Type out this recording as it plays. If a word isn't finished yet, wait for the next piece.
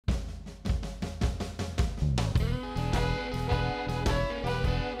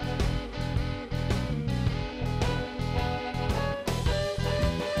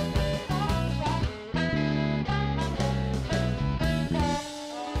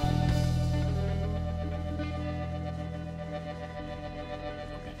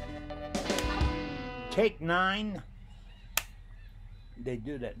Take 9. They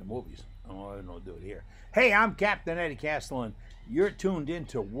do that in the movies. Oh, I don't do it here. Hey, I'm Captain Eddie Castellan. You're tuned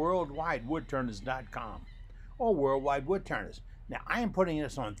into WorldwideWoodTurners.com or Worldwide Woodturners. Now, I am putting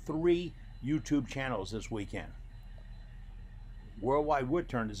this on 3 YouTube channels this weekend. Worldwide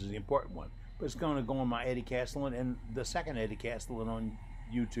Woodturners is the important one, but it's going to go on my Eddie Castellan and the second Eddie Castellan on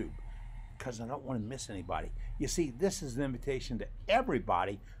YouTube, because I don't want to miss anybody. You see, this is an invitation to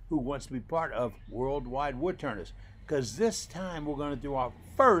everybody who wants to be part of Worldwide Woodturners, because this time we're going to do our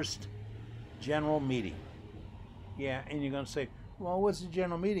first general meeting. Yeah, and you're going to say, well, what's the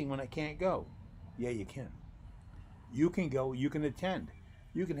general meeting when I can't go? Yeah, you can. You can go, you can attend,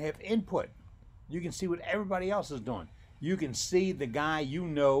 you can have input, you can see what everybody else is doing. You can see the guy you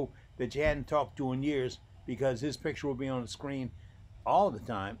know that you hadn't talked to in years, because his picture will be on the screen all the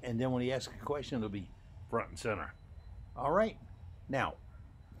time, and then when he asks a question, it'll be front and center. All right? Now,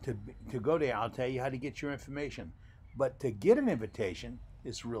 to go there, I'll tell you how to get your information. But to get an invitation,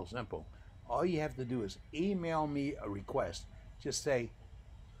 it's real simple. All you have to do is email me a request. Just say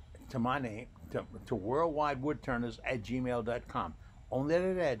to my name, to worldwidewoodturners@gmail.com. Only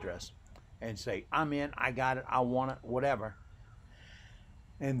that address, and say, I'm in, I got it, I want it, whatever.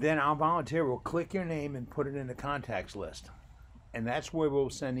 And then our volunteer will click your name and put it in the contacts list. And that's where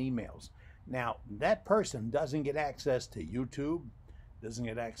we'll send emails. Now, that person doesn't get access to YouTube, doesn't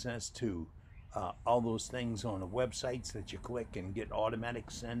get access to all those things on the websites that you click and get automatic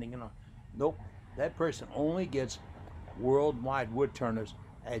sending. And all. Nope, that person only gets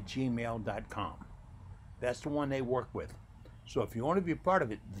worldwidewoodturners@gmail.com. That's the one they work with. So if you want to be a part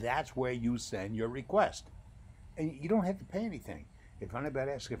of it, that's where you send your request. And you don't have to pay anything. If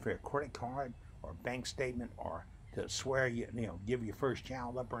anybody asks you for a credit card or a bank statement or to swear you know, give your first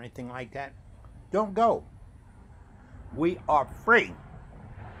child up or anything like that, don't go. We are free.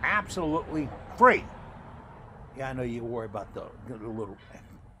 Absolutely free. Yeah, I know you worry about the little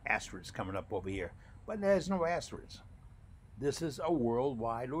asterisks coming up over here, but there's no asterisks. This is a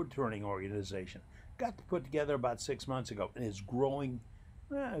worldwide wood turning organization. Got to put together about 6 months ago, and it's growing.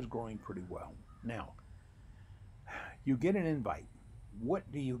 It's growing pretty well. Now, you get an invite.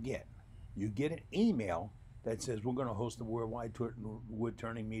 What do you get? You get an email that says we're going to host a worldwide wood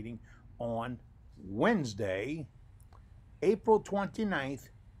turning meeting on Wednesday, April 29th,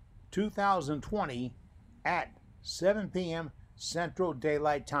 2020 at 7 p.m. Central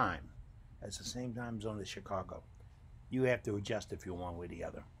Daylight Time. That's the same time zone as Chicago. You have to adjust if you're one way or the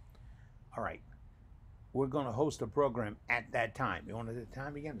other. All right. We're going to host a program at that time. You want the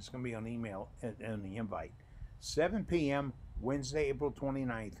time again? It's going to be on email and the invite. 7 p.m. Wednesday, April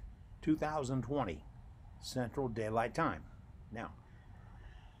 29th, 2020, Central Daylight Time. Now,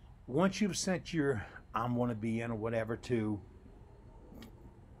 once you've sent your I'm going to be in or whatever to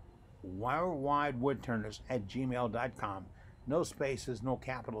worldwidewoodturners@gmail.com, no spaces, no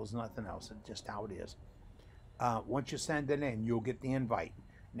capitals, nothing else. It's just how it is. Once you send it in, you'll get the invite.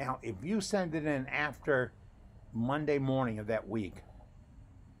 Now, if you send it in after Monday morning of that week,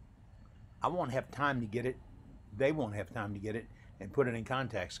 I won't have time to get it. They won't have time to get it and put it in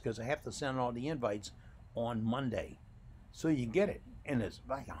contacts, because I have to send all the invites on Monday. So you get it, and it's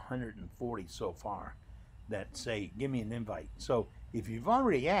like 140 so far that say, give me an invite. So if you've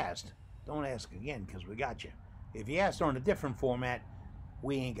already asked, don't ask again, because we got you. If you asked on a different format,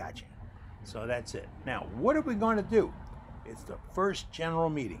 we ain't got you. So that's it. Now, what are we going to do? It's the first general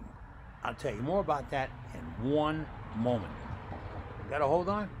meeting. I'll tell you more about that in one moment. Got to hold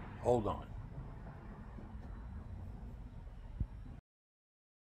on? Hold on.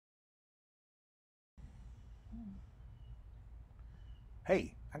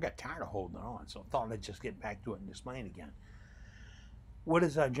 Hey, I got tired of holding on, so I thought I'd just get back to it and explain again. What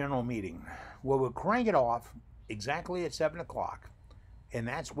is our general meeting? Well, we'll crank it off exactly at 7 o'clock, and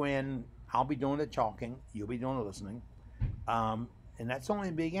that's when I'll be doing the talking, you'll be doing the listening, and that's only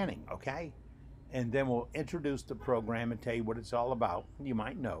the beginning, okay? And then we'll introduce the program and tell you what it's all about. You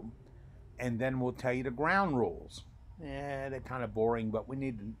might know. And then we'll tell you the ground rules. They're kind of boring, but we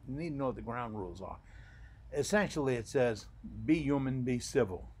need to know what the ground rules are. Essentially, it says, be human, be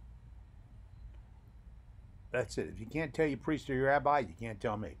civil. That's it. If you can't tell your priest or your rabbi, you can't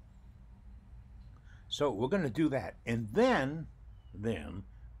tell me. So we're going to do that. And then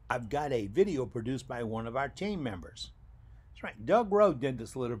I've got a video produced by one of our team members. That's right. Doug Rowe did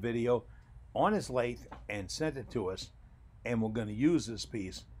this little video on his lathe and sent it to us. And we're going to use this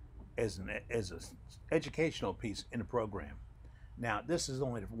piece as an educational piece in the program. Now, this is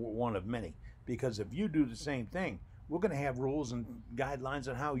only one of many, because if you do the same thing, we're going to have rules and guidelines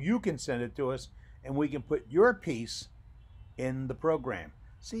on how you can send it to us, and we can put your piece in the program.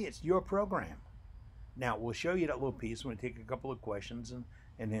 See, it's your program. Now we'll show you that little piece. We'll take a couple of questions and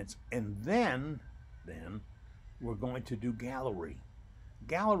then we're going to do gallery.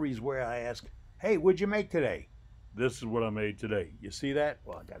 Gallery is where I ask, hey, what'd you make today? This is what I made today. You see that?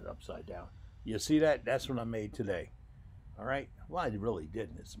 Well, I got it upside down. You see that? That's what I made today. All right? Well, I really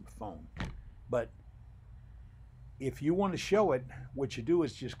didn't. It's my phone. But if you want to show it, what you do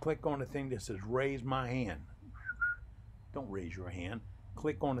is just click on the thing that says raise my hand. Don't raise your hand.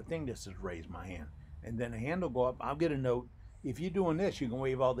 Click on the thing that says raise my hand. And then the hand will go up. I'll get a note. If you're doing this, you can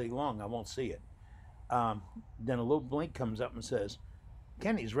wave all day long. I won't see it. Then a little blink comes up and says,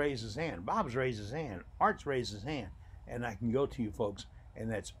 Kenny's raised his hand. Bob's raised his hand. Art's raised his hand. And I can go to you folks.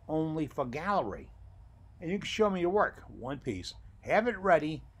 And that's only for gallery. And you can show me your work. One piece. Have it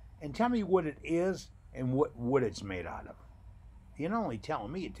ready. And tell me what it is and what it's made out of. You're not only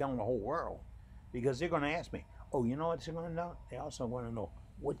telling me, you're telling the whole world. Because they're going to ask me, oh, you know what they're going to know? They also want to know,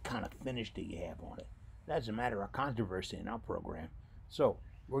 what kind of finish do you have on it? That's a matter of controversy in our program. So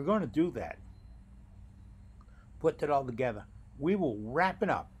we're going to do that. Put that all together. We will wrap it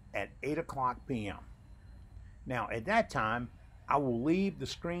up at 8 o'clock p.m. Now, at that time, I will leave the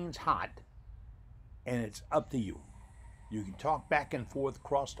screens hot, and it's up to you. You can talk back and forth,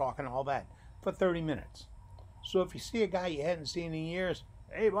 cross-talk and all that for 30 minutes. So if you see a guy you hadn't seen in years,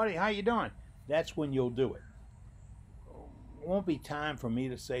 hey, buddy, how you doing? That's when you'll do it. It won't be time for me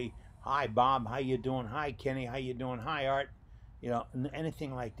to say, hi, Bob, how you doing? Hi, Kenny, how you doing? Hi, Art. You know,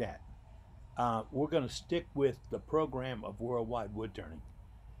 anything like that. We're going to stick with the program of Worldwide Wood Turning.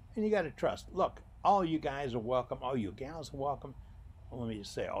 And you got to trust. Look, all you guys are welcome. All you gals are welcome. Well, let me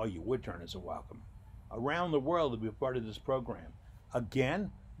just say, all you wood turners are welcome. Around the world to be a part of this program.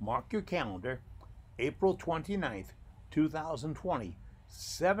 Again, mark your calendar, April 29th, 2020,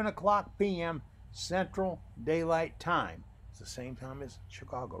 7 o'clock p.m. Central Daylight Time. It's the same time as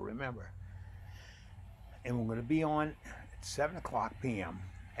Chicago, remember. And we're going to be on at 7 o'clock p.m.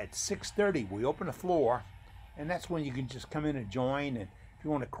 At 6:30, we open the floor, and that's when you can just come in and join. And if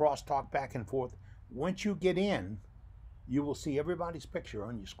you want to cross-talk back and forth, once you get in, you will see everybody's picture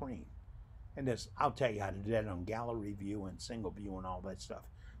on your screen. And this, I'll tell you how to do that on gallery view and single view and all that stuff.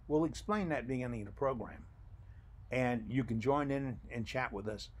 We'll explain that at the beginning of the program. And you can join in and chat with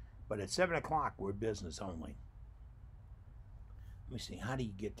us. But at 7 o'clock, we're business only. Let me see, how do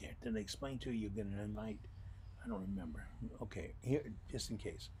you get there? Did they explain to you get an invite? I don't remember. Okay, here, just in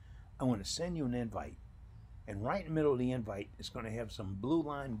case. I'm going to send you an invite. And right in the middle of the invite, it's going to have some blue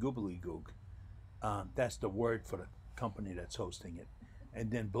line googly-goog. That's the word for the company that's hosting it.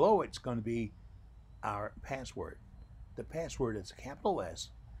 And then below it's going to be our password. The password is a capital S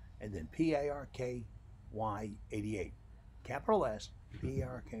and then PARKY88. Capital S,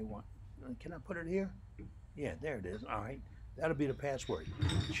 PARKY. Can I put it here? Yeah, there it is. All right. That'll be the password.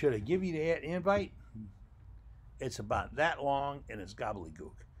 Should I give you the invite? It's about that long and it's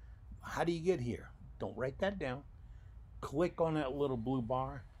gobbledygook. How do you get here? Don't write that down. Click on that little blue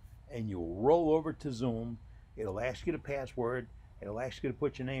bar and you'll roll over to Zoom. It'll ask you the password. It'll ask you to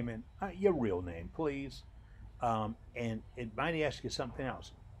put your name in, your real name, please. And it might ask you something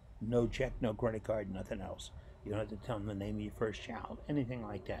else. No check, no credit card, nothing else. You don't have to tell them the name of your first child, anything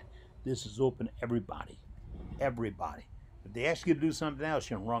like that. This is open to everybody. Everybody. If they ask you to do something else,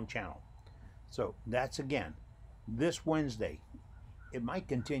 you're on the wrong channel. So that's, again, this Wednesday. It might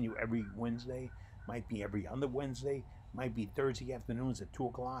continue every Wednesday. Might be every other Wednesday. Might be Thursday afternoons at 2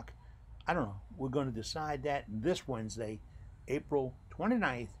 o'clock. I don't know. We're going to decide that this Wednesday, April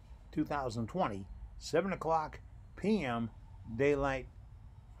 29th, 2020, 7 o'clock p.m.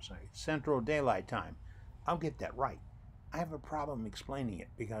 Central Daylight Time. I'll get that right. I have a problem explaining it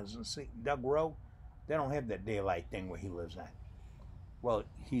because, see, Doug Rowe, they don't have that daylight thing where he lives at. Well,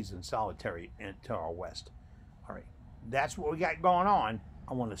 he's in Solitary to our west. All right, that's what we got going on.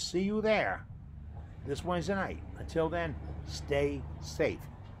 I want to see you there this Wednesday night. Until then, stay safe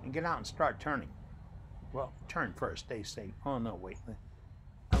and get out and start turning. Well, turn first, stay safe. Oh, no, wait.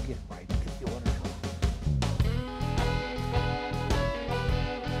 I'll get it right. Get the order.